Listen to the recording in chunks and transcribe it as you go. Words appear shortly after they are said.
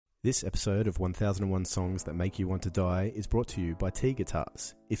This episode of 1001 Songs That Make You Want to Die is brought to you by T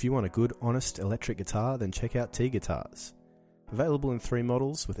Guitars. If you want a good, honest electric guitar, then check out T Guitars. Available in 3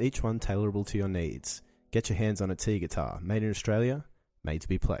 models, with each one tailorable to your needs. Get your hands on a T guitar, made in Australia, made to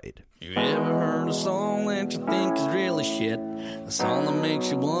be played. You ever heard a song that you think is really shit? A song that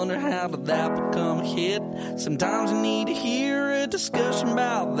makes you wonder how did that become a hit? Sometimes you need to hear a discussion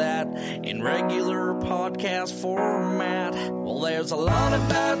about that in regular podcast format. Well, there's a lot of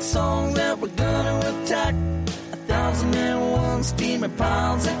bad songs that we're gonna attack. 1001 steaming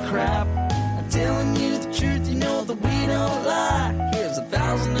piles of crap. I'm telling you the truth, you know that we don't lie. Here's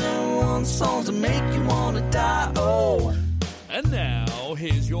 1001 songs that make you wanna die. Oh. And now,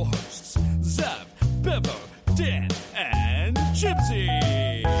 here's your hosts, Zav, Bevo, Dan, and Gypsy.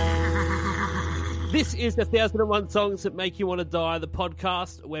 This is the 1001 Songs That Make You Want to Die, the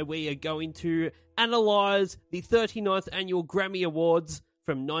podcast where we are going to analyse the 39th Annual Grammy Awards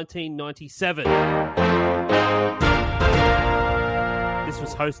from 1997. This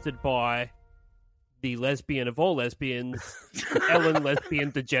was hosted by the lesbian of all lesbians, Ellen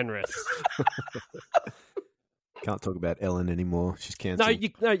Lesbian DeGeneres. Can't talk about Ellen anymore. She's cancelled.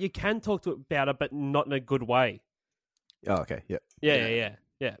 No, you can talk about her, but not in a good way. Oh, okay. Yep. Yeah.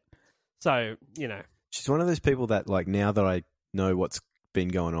 So, you know. She's one of those people that, like, now that I know what's been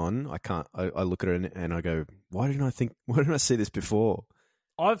going on, I look at her and I go, why didn't I see this before?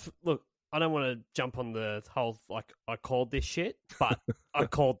 I don't want to jump on the whole, like, I called this shit, but I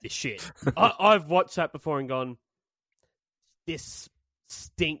called this shit. I've watched that before and gone, this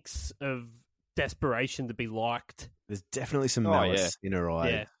stinks of desperation to be liked. There's definitely some malice in her eye.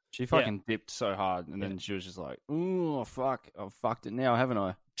 Yeah. She fucking dipped so hard, and then she was just like, "Oh fuck, I've fucked it now, haven't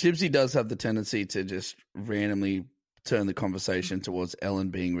I?" Gypsy does have the tendency to just randomly turn the conversation towards Ellen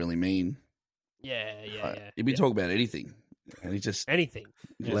being really mean. Yeah. He'd be talking about anything, and he just anything.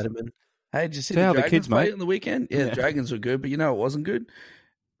 Letterman. Hey, did you see the Dragons play on the weekend? Yeah, the Dragons were good, but you know it wasn't good.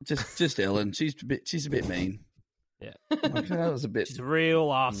 Just Ellen. She's a bit mean. Yeah, that was a bit. She's a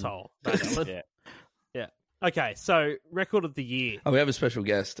real asshole. Yeah. Okay, so record of the year. Oh, we have a special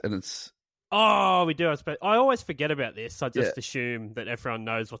guest, and it's. Oh, we do. I always forget about this. I just assume that everyone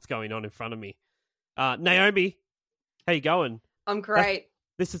knows what's going on in front of me. Naomi, how you going? I'm great.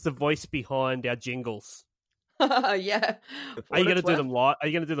 This is the voice behind our jingles. Yeah. Are you going to do them live? Are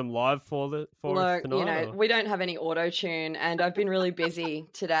you going to do them live for us tonight? You know, we don't have any auto tune, and I've been really busy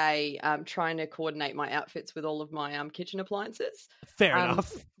today trying to coordinate my outfits with all of my kitchen appliances. Fair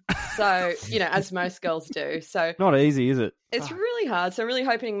enough. So, you know, as most girls do. So not easy, is it? It's really hard. So I'm really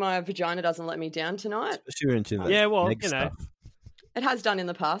hoping my vagina doesn't let me down tonight. Sure, into that. Yeah, well, you know, it has done in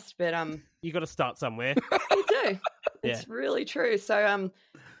the past, but you got to start somewhere. You do. It's really true. So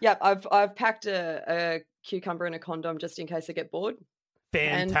I've packed a cucumber and a condom just in case I get bored.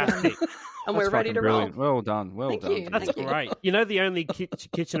 Fantastic. And we're ready to roll. Well done. Thank you. That's great. You know, the only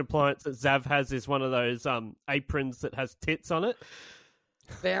kitchen appliance that Zav has is one of those aprons that has tits on it.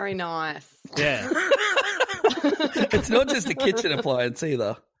 Very nice. Yeah. It's not just a kitchen appliance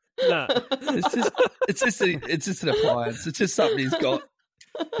either. No. It's just an appliance. It's just something he's got.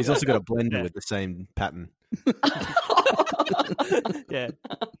 He's also got a blender with the same pattern. Yeah.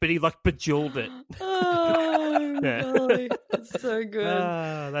 But he bejeweled it. Oh, golly. That's so good.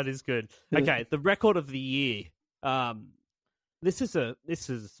 That is good. Okay, the record of the year. This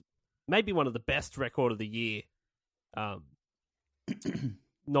is maybe one of the best record of the year.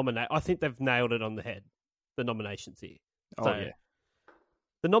 I think they've nailed it on the head. The nominations here. The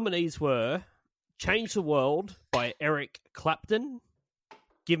nominees were "Change the World" by Eric Clapton,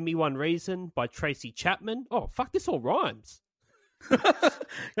 "Give Me One Reason" by Tracy Chapman. Oh fuck, this all rhymes.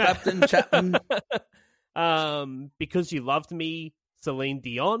 Clapton, Chapman. "Because You Loved Me," Celine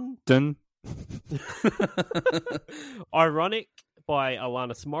Dion. Done. "Ironic" by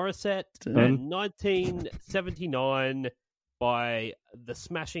Alanis Morissette. And 1979 by the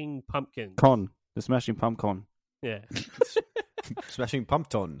Smashing Pumpkins. The Smashing Pumpkin. Yeah. Smashing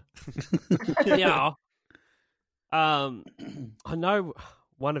Pumpton. Yeah. I know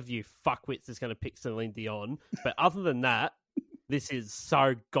one of you fuckwits is going to pick Celine Dion, but other than that, this is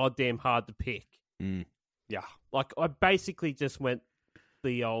so goddamn hard to pick. Mm. Yeah. Like, I basically just went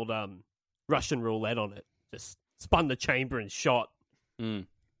the old Russian roulette on it. Just spun the chamber and shot. Mm.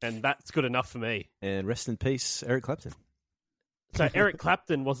 And that's good enough for me. And rest in peace, Eric Clapton. So Eric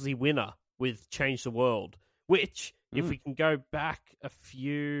Clapton was the winner with "Change the World," which, if we can go back a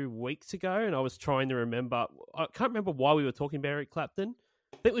few weeks ago, and I was trying to remember, I can't remember why we were talking about Eric Clapton.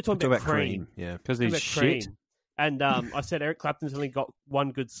 I think we were talking about Cream. Yeah. Because he's shit. And I said Eric Clapton's only got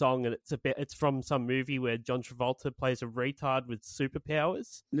one good song, and it's from some movie where John Travolta plays a retard with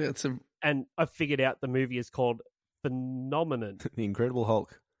superpowers. Yeah, and I figured out the movie is called Phenomenon. The Incredible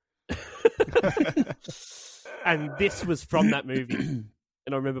Hulk. And this was from that movie.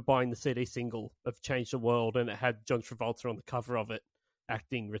 And I remember buying the CD single of Change the World, and it had John Travolta on the cover of it,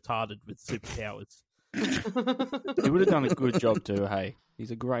 acting retarded with superpowers. He would have done a good job too, hey. He's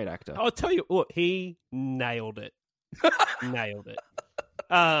a great actor. I'll tell you what, he nailed it. Nailed it.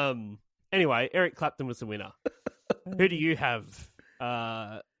 Anyway, Eric Clapton was the winner. Who do you have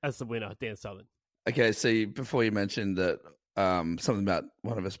as the winner, Dan Southern? Okay, so before you mentioned that something about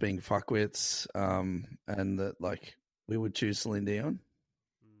one of us being fuckwits, and that like we would choose Celine Dion.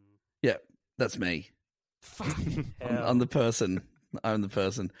 Yeah, that's me. I'm the person. I'm the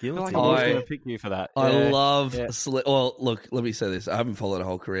person. I was going to pick you for that. I love. Well, look, let me say this. I haven't followed her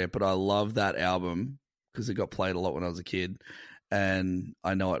whole career, but I love that album because it got played a lot when I was a kid, and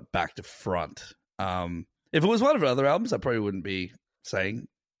I know it back to front. If it was one of her other albums, I probably wouldn't be saying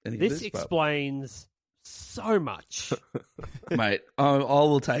anything. This explains so much, mate. I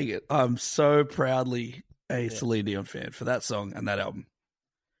will take it. I'm so proudly a Celine Dion fan for that song and that album.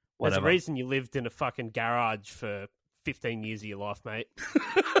 There's a reason you lived in a fucking garage for 15 years of your life, mate.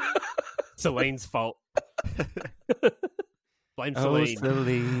 Celine's fault. Blame Celine.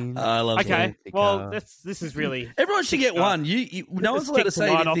 Celine. I love Okay, well, this is really... Everyone should get one. No one's allowed to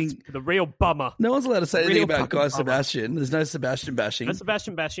say anything... The real bummer. No one's allowed to say anything about Guy Sebastian. There's no Sebastian bashing. No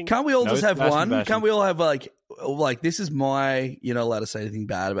Sebastian bashing. Can't we all just have Sebastian one? bashing. Can't we all have like this is my... You're not allowed to say anything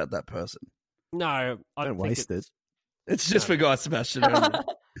bad about that person. No, I Don't waste it. It's just for Guy Sebastian only.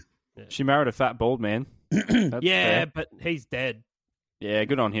 She married a fat bald man. That's yeah, fair. but he's dead. Yeah,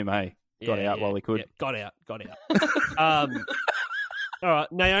 good on him, hey. Got out while he could. Yeah, got out. All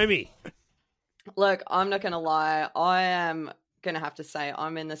right, Naomi. Look, I'm not going to lie. I am going to have to say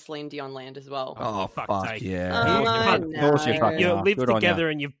I'm in the Celine Dion land as well. Oh, fuck's sake. yeah. Oh, I Of course you know. fucking You are. live Good on together ya.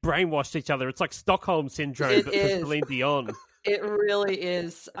 and you've brainwashed each other. It's like Stockholm Syndrome, It but is. for Celine Dion. It really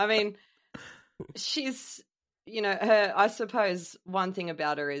is. I mean, she's, her, I suppose one thing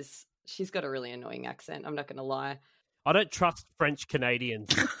about her is she's got a really annoying accent. I'm not going to lie. I don't trust French Canadians.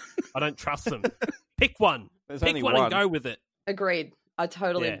 I don't trust them. Pick one. There's Pick only one one. and go with it. Agreed. I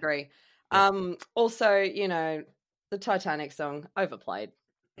totally Yeah. agree. Yeah. Also, the Titanic song, overplayed.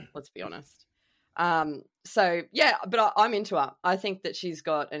 Let's be honest. So yeah, but I'm into her. I think that she's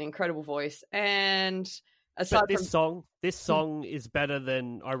got an incredible voice, and aside But from this song is better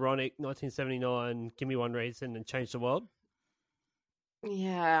than Ironic, 1979, Give Me One Reason, and Change the World.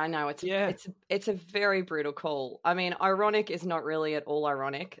 yeah, I know it's a very brutal call. I mean, Ironic is not really at all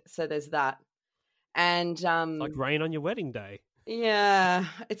ironic, so there's that. And Like Rain on Your Wedding Day. yeah,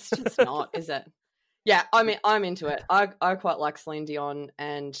 it's just not, is it? Yeah, I mean, I'm into it. I quite like Celine Dion,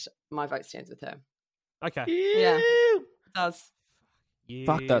 and my vote stands with her. Okay. Yeah, it does. You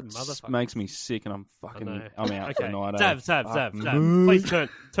Fuck, that motherfucker. makes me sick and I'm out for the night. Zav. Please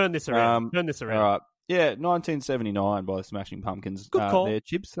turn this around. Turn this around. All right. Yeah, 1979 by the Smashing Pumpkins. Good call. Their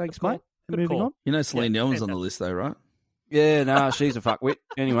Chips, thanks, Good call. mate. Good Moving call. on. You know Celine Yeah, Dion was on the fantastic. list though, right? Yeah, nah, she's a fuckwit.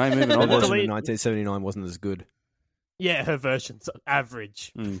 Anyway, moving Her on. version Celine- of 1979 wasn't as good. Yeah, her version's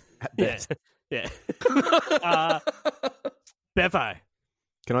average. At Yeah. best. Yeah. Bevo.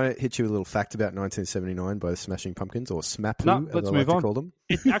 Can I hit you with a little fact about 1979 by the Smashing Pumpkins, or SMAPU, No, as let's I move like on. to call them?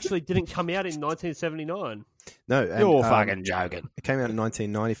 It actually didn't come out in 1979. No, and, You're fucking joking. It came out in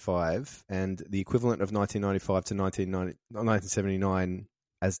 1995, and the equivalent of 1995 to 1979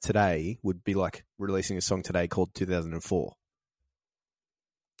 as today would be like releasing a song today called 2004.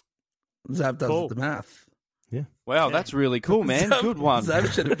 Zav does Cool. the math. Wow, that's really cool, man. Good one.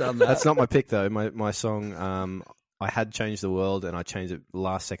 Zav should have done that. That's not my pick, though. My song, I had Changed the World, and I changed it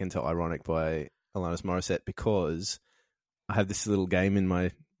last second to Ironic by Alanis Morissette because I have this little game in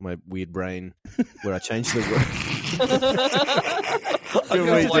my weird brain where I change the word.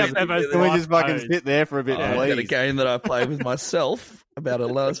 Can we just fucking sit there for a bit, I've got a please? game that I play with myself about a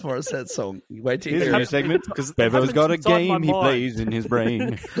Alanis Morissette song. You wait till you Here's hear a new it. segment. Because Bevo's got a inside my game he mind. plays in his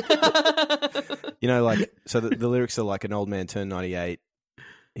brain. You know, like, so the lyrics are like, an old man turned 98,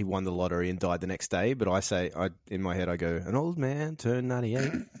 he won the lottery and died the next day. But in my head, I go, an old man turned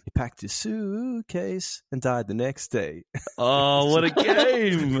 98, he packed his suitcase and died the next day. Oh, what a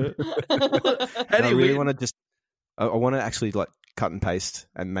game! How And do I you really win? want to I want to actually like cut and paste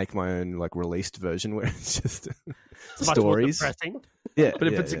and make my own like released version where it's just It's much more stories. depressing. Yeah, But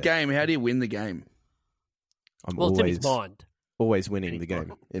if yeah, it's a yeah. game, how do you win the game? I'm Well, it's in always his mind. always winning the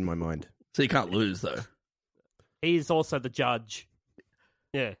game in my mind. So you can't lose though. He's also the judge.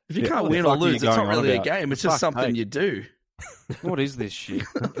 Yeah. If you Yeah, can't what the win or fuck are you lose, it's not going on really a about? game. It's For just fuck's something sake. you do. What is this shit?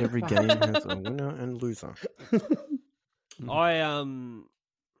 Every game has a winner and loser.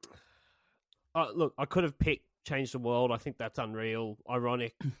 Look, I could have picked Change the World. I think that's unreal.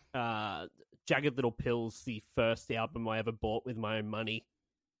 Ironic. Jagged Little Pill's the first album I ever bought with my own money.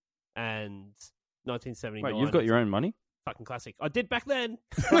 And 1979. Wait, you've got your own money? Fucking classic. I did back then.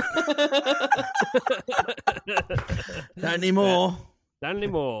 Not anymore. Not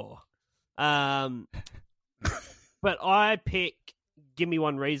anymore. But I pick Give Me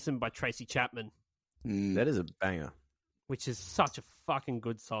One Reason by Tracy Chapman, That is a banger. which is such a fucking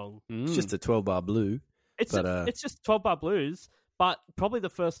good song. It's just a 12-bar blue. It's just 12 bar blues, but probably the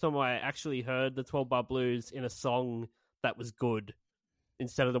first time I actually heard the 12 bar blues in a song that was good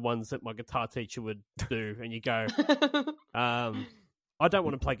instead of the ones that my guitar teacher would do. And you go, I don't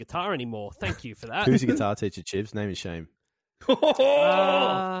want to play guitar anymore. Thank you for that. Who's your guitar teacher, Chibs? Name is Shame.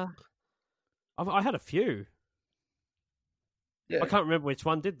 I had a few. Yeah. I can't remember which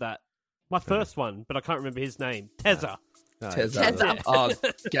one did that. My first one, but I can't remember his name. Tezza. Tezza. Oh,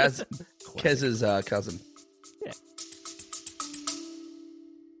 Kez's cousin. Yeah.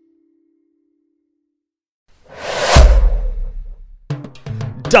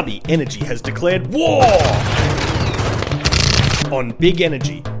 Dubby Energy has declared war on Big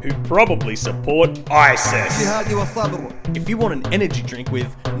Energy, who probably support ISIS. If you want an energy drink with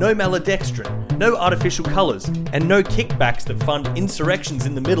no maltodextrin, no artificial colours, and no kickbacks that fund insurrections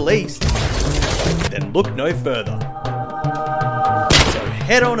in the Middle East, then look no further. So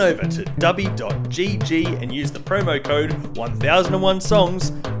head on over to dubby.gg and use the promo code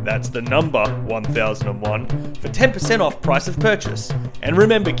 1001songs, that's the number 1001, for 10% off price of purchase. And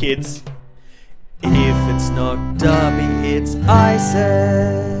remember, kids, if it's not Dubby, it's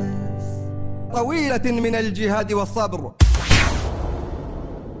ISIS. طويلة من الجهاد والصبر.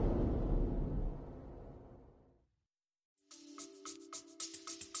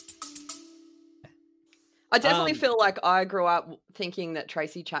 I definitely feel like I grew up thinking that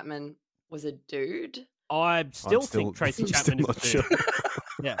Tracy Chapman was a dude. I still think Tracy Chapman is a dude. Sure.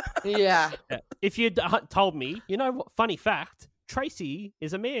 Yeah. Yeah. Yeah. If you'd told me, you know what, funny fact, Tracy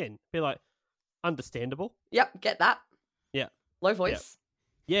is a man. Be like, understandable. Yep, get that. Yeah. Low voice.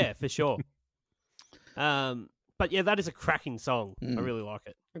 Yeah, for sure. But yeah, that is a cracking song. I Mm. really like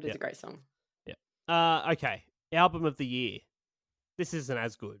it. It is a great song. Okay. Album of the year. This isn't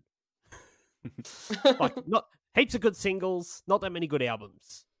as good. Like, not heaps of good singles, not that many good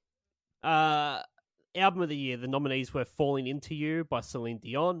albums. Album of the year, the nominees were Falling Into You by Celine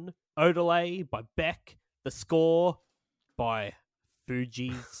Dion, Odelay by Beck, The Score by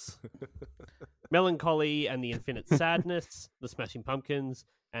Fugees, Melancholy and the Infinite Sadness, The Smashing Pumpkins,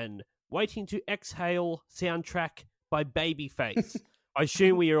 and Waiting to Exhale soundtrack by Babyface. I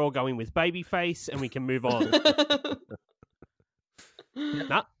assume we are all going with Babyface and we can move on.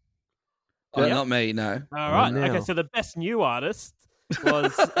 Nah. Oh, Yeah. not me, no. All right. now. Okay, so the best new artist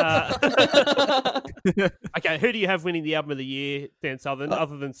was... Okay, who do you have winning the album of the year, Dan Southern,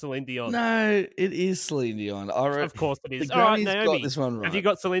 other than Celine Dion? No, it is Celine Dion. Of course it is. The All right, Grammys Naomi, got this one right. have you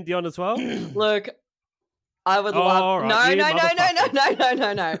got Celine Dion as well? Look, I would All love. right, you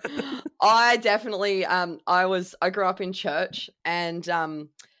No. I definitely. I grew up in church, and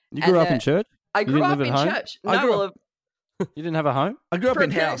You grew up in church? I grew didn't up live in at home? church. I No, grew well, You didn't have a home? I grew up in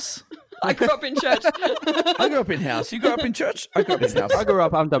Prepare- house. I grew up in church. I grew up in house. You grew up in church? I grew up in house. I grew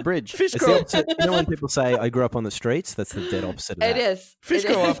up under a bridge. Fish It's grow the opposite. You know when people say, I grew up on the streets? That's the dead opposite of It that. is. Fish It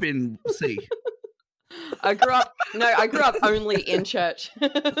grow is. up in sea. I grew up. No, I grew up only in church.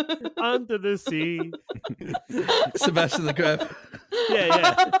 Under the Sea. Sebastian the Crab.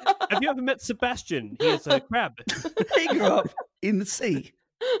 Yeah. Have you ever met Sebastian? He is a crab. He grew up in the sea.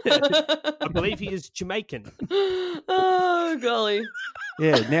 I believe he is Jamaican. Oh golly!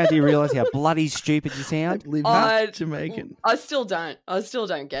 Yeah, now do you realise how bloody stupid you sound? Live I- Jamaican. I still don't. I still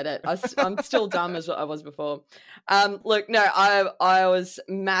don't get it. I'm still dumb as what I was before. Look, no, I was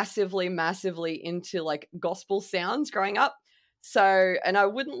massively into like gospel sounds growing up. So, and I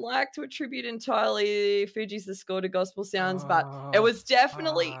wouldn't like to attribute entirely Fugees The Score to gospel sounds, but it was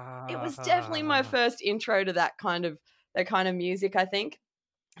definitely my first intro to that kind of music, I think.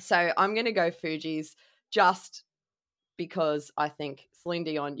 So I'm going to go Fugees just because I think Celine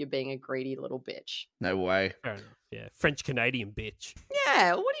Dion, you're being a greedy little bitch. No way. Fair enough. Yeah, French Canadian bitch.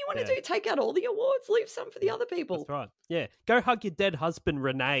 Yeah, what do you want to Yeah. do? Take out all the awards, leave some for the other people. That's right. Yeah, go hug your dead husband,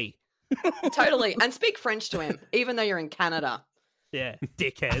 Renee. Totally. And speak French to him, even though you're in Canada. Yeah,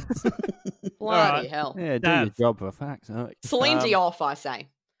 dickheads. Bloody right. hell. Yeah, do Dav. your job for fuck's sake. Celine Dion, I say.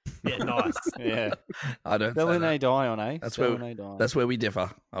 Yeah, nice. Yeah. I don't. say Celine that. Dion, eh? That's Celine Dion. That's where we differ.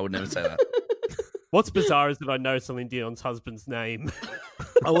 I would never say that. What's bizarre is that I know Celine Dion's husband's name.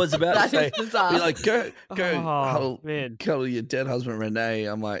 I was about to That say, is bizarre. be like, go, Oh, man. cuddle your dead husband Renee.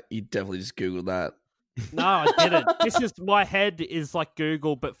 I'm like, you definitely just Googled that. No, I didn't. This is my head is like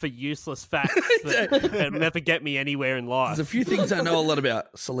Google, but for useless facts that never get me anywhere in life. There's a few things I know a lot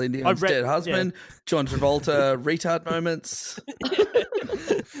about. Celine Dion's dead husband, John Travolta, retard moments.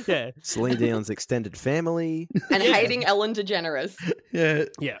 Yeah, Celine Dion's extended family. And hating Ellen DeGeneres. Yeah.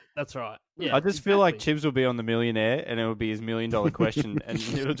 yeah, that's right. Yeah, I just feel like exactly. Chibs will be on The Millionaire and it will be his $1 million question and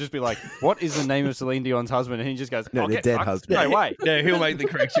it'll just be like, what is the name of Celine Dion's husband? And he just goes, No, okay, their dead fuck, husband. No way. No, he'll make the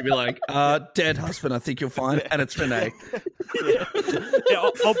correction. Be like, dead husband, I think you'll find. And it's Renee. Yeah,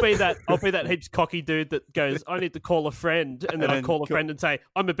 I'll be that heaps cocky dude that goes, I need to call a friend, and then I call a friend and say,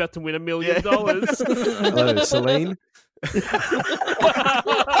 I'm about to win $1 million. Hello, Celine.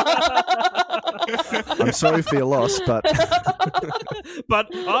 I'm sorry for your loss, but But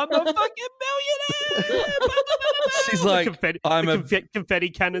I'm a fucking millionaire. She's like, confetti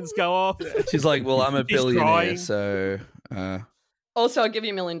cannons go off. She's like, well, I'm a She's billionaire, crying. so... Also, I'll give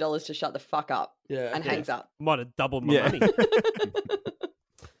you $1 million to shut the fuck up. Yeah, and hangs up. Might have doubled my money.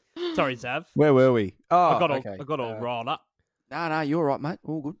 Sorry, Zav. Where were we? Oh, I got okay. all riled up. No, you're all right, mate.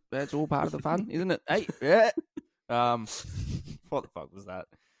 All good. That's all part of the fun, isn't it? Hey, yeah. What the fuck was that?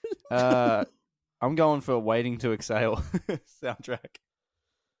 I'm going for Waiting to Exhale soundtrack.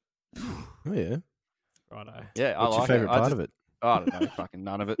 oh yeah. Righto. Yeah, What's I your like favourite it. part of it? I don't know, fucking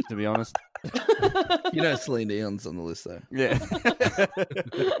none of it, to be honest. You know Celine Dion's on the list, though. Yeah.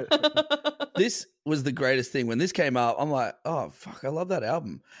 This was the greatest thing. When this came up, I'm like, oh, fuck, I love that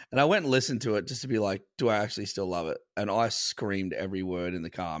album. And I went and listened to it just to be like, do I actually still love it? And I screamed every word in the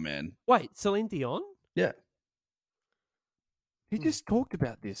car, man. Wait, Celine Dion? Yeah. He just talked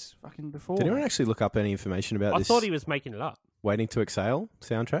about this fucking before. Did anyone actually look up any information about I this thought he was making it up. Waiting to Exhale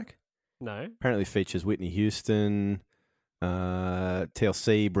soundtrack? No. Apparently features Whitney Houston,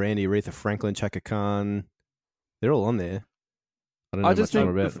 TLC, Brandy, Aretha Franklin, Chaka Khan. They're all on there. I don't know much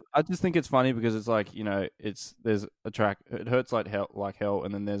more about it. I just think it's funny because it's like, there's a track, It Hurts Like Hell,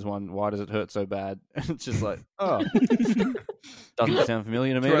 and then there's one, Why Does It Hurt So Bad? And it's just like, oh, doesn't sound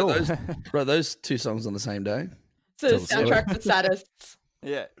familiar to me at all. Right, those two songs on the same day. It's a soundtrack for sadists.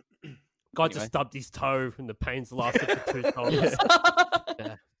 Yeah. Guy just stubbed his toe and the pains lasted for 2 songs.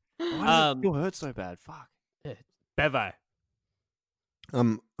 Yeah. Why does it still hurt so bad? Fuck. Yeah. Bevo.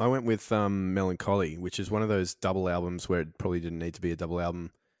 I went with Melancholy, which is one of those double albums where it probably didn't need to be a double album.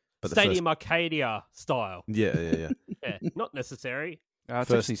 But Stadium Arcadia style. Yeah. Yeah, not necessary. It's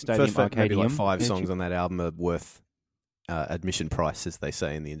First actually Stadium maybe like Arcadium. 5 songs on that album are worth admission price, as they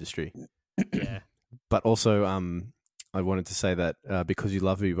say in the industry. Yeah. But also, I wanted to say that Because You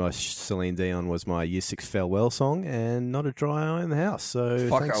Love Me by Celine Dion was my Year 6 farewell song and not a dry eye in the house. So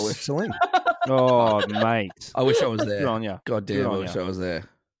Fuck, thanks, I wish. Celine. Oh, mate. I wish I was there. Good on ya. God Good damn, on I wish ya. I was there.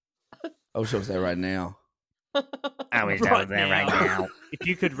 I wish I was there right now. I wish I was there right now. If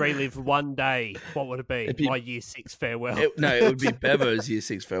you could relive one day, what would it be? It'd be- My Year 6 farewell. It would be Bevo's Year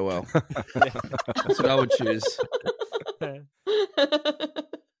 6 farewell. That's what I would choose.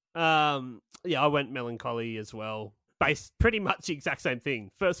 Yeah, I went Melancholy as well. Based pretty much the exact same thing.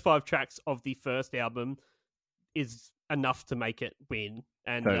 First 5 tracks of the first album is enough to make it win.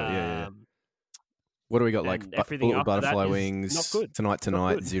 And Totally, yeah. What do we got? Like and everything Bullet after that Butterfly is Wings, not good. Tonight,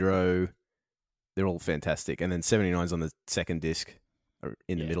 Not good. Zero. They're all fantastic. And then 79's on the second disc, or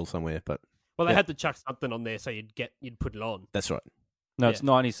in the Yeah. middle somewhere. But well, they yeah. had to chuck something on there so you'd put it on. that's right. No, Yeah. it's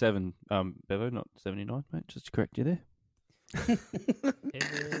 97, Bevo, not 79, mate. Just to correct you there.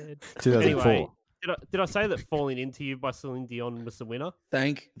 2004. Anyway, did I say that Falling Into You by Celine Dion was the winner?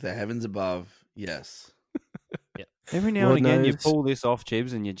 Thank the heavens above. Yes. Every now Lord and again, you knows. pull this off,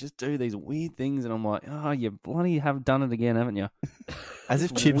 Chibs, and you just do these weird things, and I'm like, oh, you bloody have done it again, haven't you? As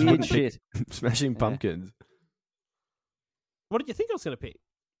if Chips Weird wouldn't pick shit. Smashing Yeah. Pumpkins. What did you think I was going to pick?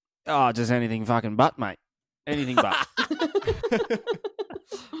 Oh, just anything fucking but, mate. Anything but.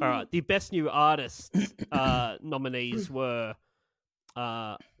 All right, the best new artist nominees were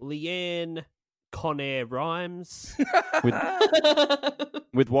Leanne Conair Rhymes.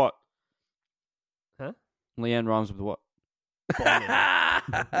 With what? Huh? Leanne rhymes with what?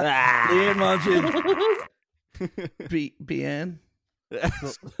 Leanne Margin. Bian.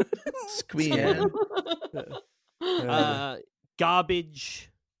 Squean. Garbage.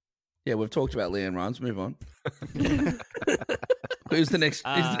 Yeah, we've talked about Leanne Rhymes. Move on. Who's the next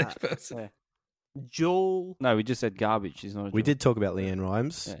person? Jewel. No, we just said garbage. She's not a We jewel. did talk about Leanne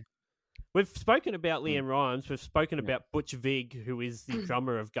Rhymes. Yeah. We've spoken about Leanne Rimes. We've spoken about Butch Vig, who is the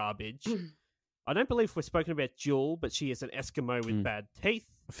drummer of Garbage. I don't believe we've spoken about Jewel, but she is an Eskimo with bad teeth.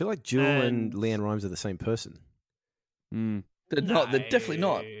 I feel like Jewel and Leanne Rimes are the same person. They're not. They're definitely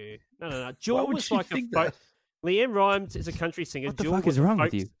not. No. Jewel was like a folk. Leanne Rimes is a country singer. What the Jewel fuck was is wrong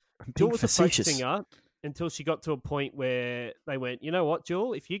with you? Jewel was a folk singer until she got to a point where they went, you know what,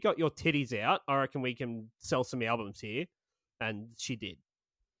 Jewel? If you got your titties out, I reckon we can sell some albums here. And she did.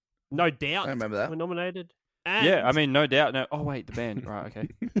 No Doubt. I remember that. Were nominated. And Yeah, I mean, no doubt. No. Oh wait, the band. Right. Okay.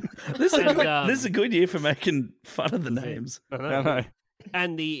 This And, is a good year for making fun of the names. I know. I know.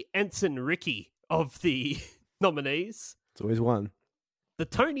 And the Ensign Ricky of the nominees, It's always one. the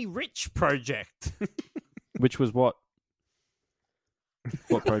Tony Rich Project. Which was what?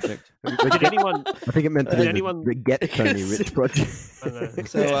 What project? Did anyone? I think it meant Did anyone- the Get Tony Rich project. I don't know.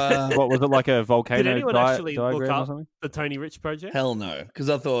 So, What was it, like a volcano Did anyone actually look diagram or up something? the Tony Rich Project? hell no, because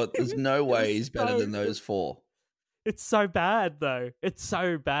I thought there's no way he's better than those four. It's so bad, though. It's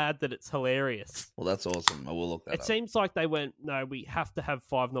so bad that it's hilarious. Well, that's awesome. I will look that It up. seems like they went, no, we have to have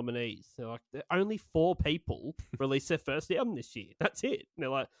 5 nominees. They're like, only 4 people released their first album this year. That's it. And they're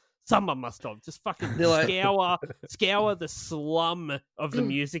like, someone must have just fucking They're like- scour the slum of the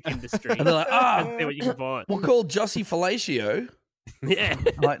music industry. And they're like, and see what you can find. we'll call Jossie Fellatio. Yeah.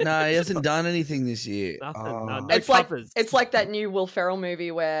 Like, no, he hasn't done anything this year. Nothing. Oh. No it's covers. like that new Will Ferrell movie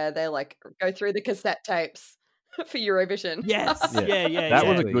where they like go through the cassette tapes for Eurovision. Yes. Yeah. That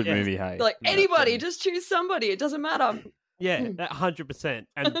was a yeah. good Yeah. movie, hey. They're like, anybody, just choose somebody. It doesn't matter. Yeah, that 100%.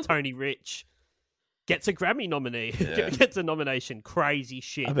 And Tony Rich gets a Grammy nominee. Yeah. Gets a nomination. Crazy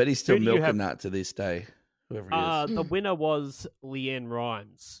shit. I bet he's still Who do you milking have? that to this day. Whoever he is. The winner was Leanne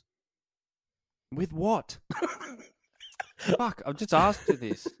Rimes. With what? Fuck, I've just asked you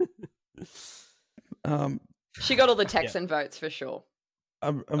this. She got all the Texan votes for sure.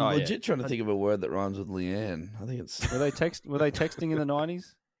 I'm Oh, yeah. legit trying to think of a word that rhymes with Leanne. I think it's Were they texting in the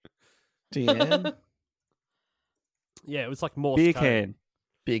 90s? Deanne. Yeah, it was like Morse Beer code. can.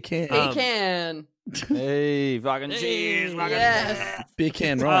 Beer can. He can. Hey, fucking cheers. Fucking Yes. Beer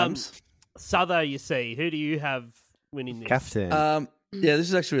can rhymes. Souther, you see. Who do you have winning this? Caftan. Yeah, this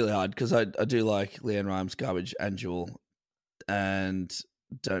is actually really hard because I do like Leanne Rimes, Garbage, and Jewel, and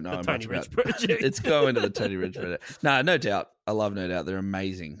don't know The much Tony about. Rich Project. It's going to the Tony Rich Project. No doubt. I love No Doubt. They're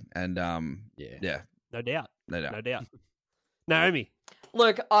amazing, and yeah, No doubt. no doubt. No doubt. Naomi.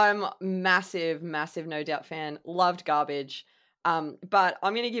 Look, I'm massive No Doubt fan. Loved Garbage. But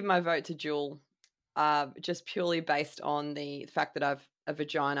I'm going to give my vote to Jewel, just purely based on the fact that I've a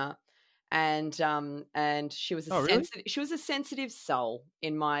vagina, and she was she was a sensitive soul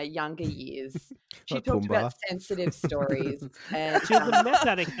in my younger years. She Like talked about Pumbaa. sensitive stories, and She was a meth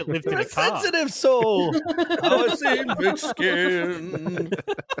addict that lived in a car. Sensitive soul. I was in big skin.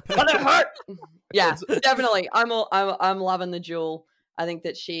 but it hurt. Yeah, definitely. I'm loving the Jewel. I think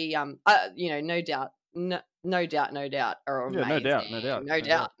that she, no doubt. No doubt are amazing. Yeah,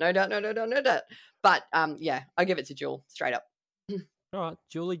 no doubt. But yeah, I give it to Jewel straight up. All right,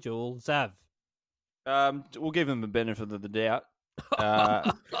 Jewel, Zav. We'll give them the benefit of the doubt.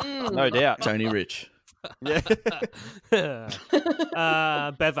 No doubt. Tony Rich. Yeah.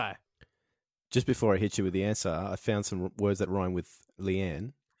 Bevo. Just before I hit you with the answer, I found some words that rhyme with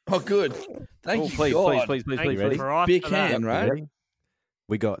Leanne. Oh, good. Thank Oh, you, please, God. please. Thank you ready? for right Beer for that. can, right? Ready?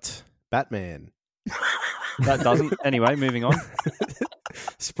 We got Batman, That doesn't. Anyway, moving on.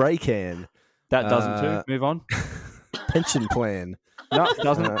 spray can, That doesn't too. Move on. pension plan, No, it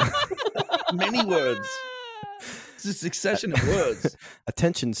doesn't. Many words. It's a succession of words.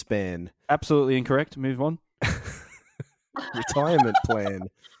 attention span, Absolutely incorrect. Move on. retirement plan,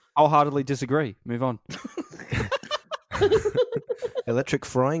 Wholeheartedly disagree. Move on. electric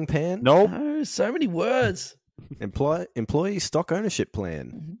frying pan, Nope. Oh, so many words. employee stock ownership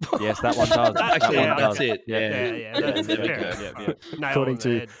plan. Yes, that one does. Actually, yeah, that's it. Yeah, that's there we fair go. enough. Nailed According it, to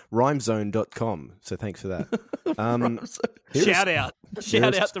man. rhymezone.com. So thanks for that. Here's- Shout out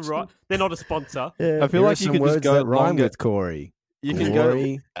to Ryan. They're not a sponsor. Yeah, I feel here like are you some could just words go that rhyme longer. with Corey. You can go.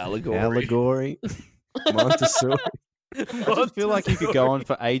 Glory, Allegory. allegory, Montessori. I just feel like you could go on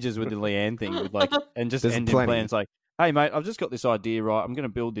for ages with the Leanne thing, and just There's end in plenty. plans like, "Hey, mate, I've just got this idea. Right, I'm going to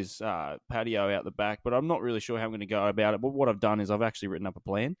build this patio out the back, but I'm not really sure how I'm going to go about it. But what I've done is I've actually written up a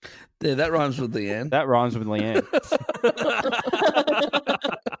plan Yeah, that rhymes with Leanne. that rhymes with Leanne.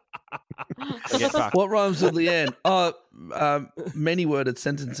 Get fucked. What rhymes with Leanne? Oh, many worded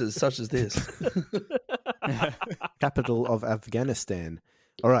sentences such as this. Capital of Afghanistan.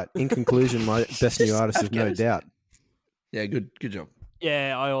 All right. In conclusion, my best new artist is No Doubt. Yeah, good job.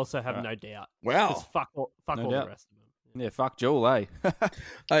 Yeah, I also have no doubt. Wow. 'Cause fuck all No the doubt. rest of them. Yeah, fuck Jewel, eh?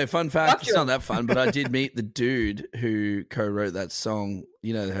 Oh, fun fact, Fuck it's not that fun, but I did meet the dude who co-wrote that song.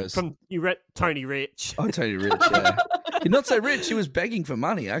 You know, You read Tony Rich. Oh, Tony Rich, yeah. He's not so rich. He was begging for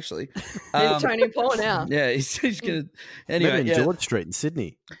money, actually. He's Tony Paul now. Yeah, he's going to... Met Anyway, in George Street in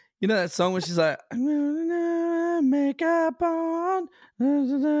Sydney. You know that song where she's like, I'm gonna make a bond.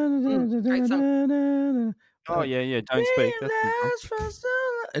 Great song. Oh, yeah, Don't Speak. That's a good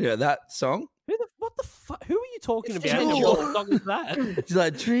song. Anyway, that song. What the fuck? Who are you talking It's about? Jewel. What song is that? She's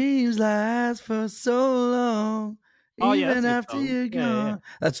like, dreams last for so long. Oh, yeah, even that's a after good song. you're Yeah, gone. yeah.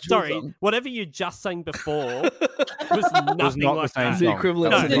 That's Jewel's Sorry, song. whatever you just sang before was nothing not the like same that. The song.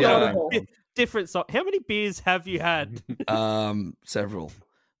 equivalent No, to the no. Different song. How many beers have you had? several.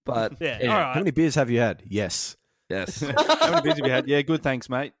 But Yeah, anyway, all How right. many beers have you had? Yes. yes. How many beers have you had? Yeah, good, thanks,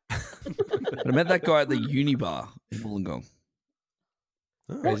 mate. But I met that guy at the uni bar in Wollongong.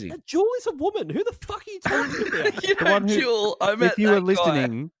 Crazy. What? Jewel is a woman. Who the fuck are you talking about? You know, one who- Jewel, I met If you that were guy.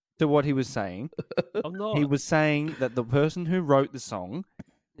 listening to what he was saying, I'm not. he was saying that the person who wrote the song,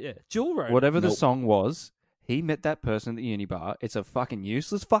 Yeah, Jewel wrote it. whatever the Nope. song was, he met that person at the uni bar. It's a fucking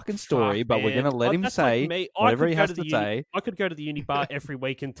useless fucking story, Fuck, but we're man. going to let him That's say like me. I whatever could he go has to to the say. I could go to the uni bar every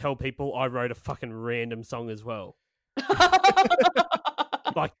week and tell people I wrote a fucking random song as well.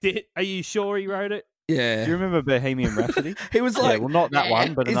 Like, are you sure he wrote it? Yeah. Do you remember Bohemian Rhapsody? He was Yeah, like, well, not that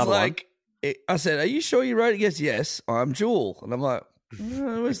one, but he's another like, I said, are you sure you wrote it? He goes, yes, I'm Jewel. And I'm like, I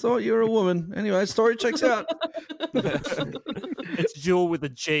always thought you were a woman. Anyway, story checks out. It's Jewel with a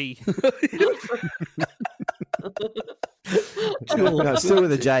G. Jewel. No, still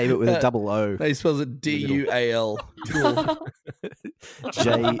with a J, but with a double O. No, he spells it D-U-A-L. Jewel.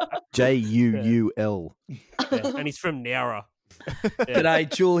 J-U-U-L. Yeah, and he's from Nowra. G'day,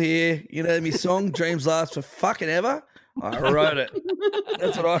 Jewel here. You know me song, Dreams Last for Fucking Ever? I wrote it.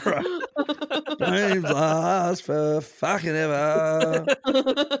 That's what I wrote. Dreams last for fucking ever.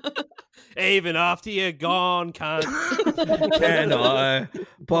 Even after you're gone, cunt. Can I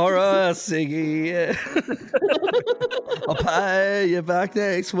borrow a ciggy? I'll pay you back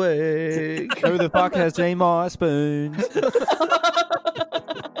next week. Who the fuck has seen my spoons?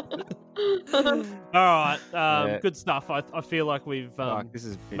 All right, Yeah. good stuff. I feel like we've Fuck, this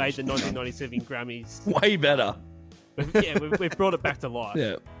is made finished. the 1997 Grammys. Way better. We've brought it back to life.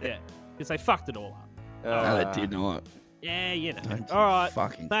 Yeah. Because they fucked it all up. No, they did not. Yeah, you know. Don't All right,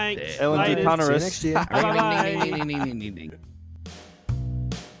 fucking thanks. dare. Ellen Laters. DeGeneres. See you next year. Bye-bye.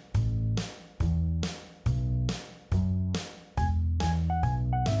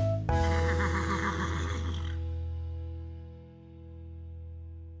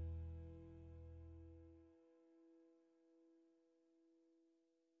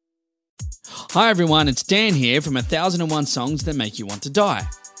 Hi everyone, it's Dan here from 1001 Songs That Make You Want to Die.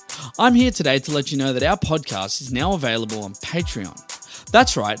 I'm here today to let you know that our podcast is now available on Patreon.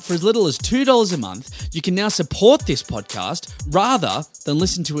 That's right, for as little as $2 a month, you can now support this podcast rather than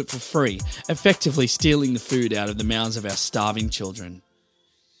listen to it for free, effectively stealing the food out of the mouths of our starving children.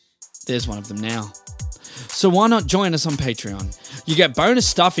 There's one of them now. So why not join us on Patreon? You get bonus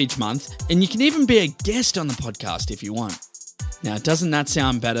stuff each month, and you can even be a guest on the podcast if you want. Now, doesn't that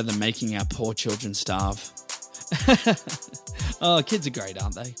sound better than making our poor children starve? Oh, kids are great,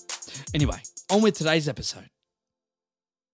 aren't they? Anyway, on with today's episode.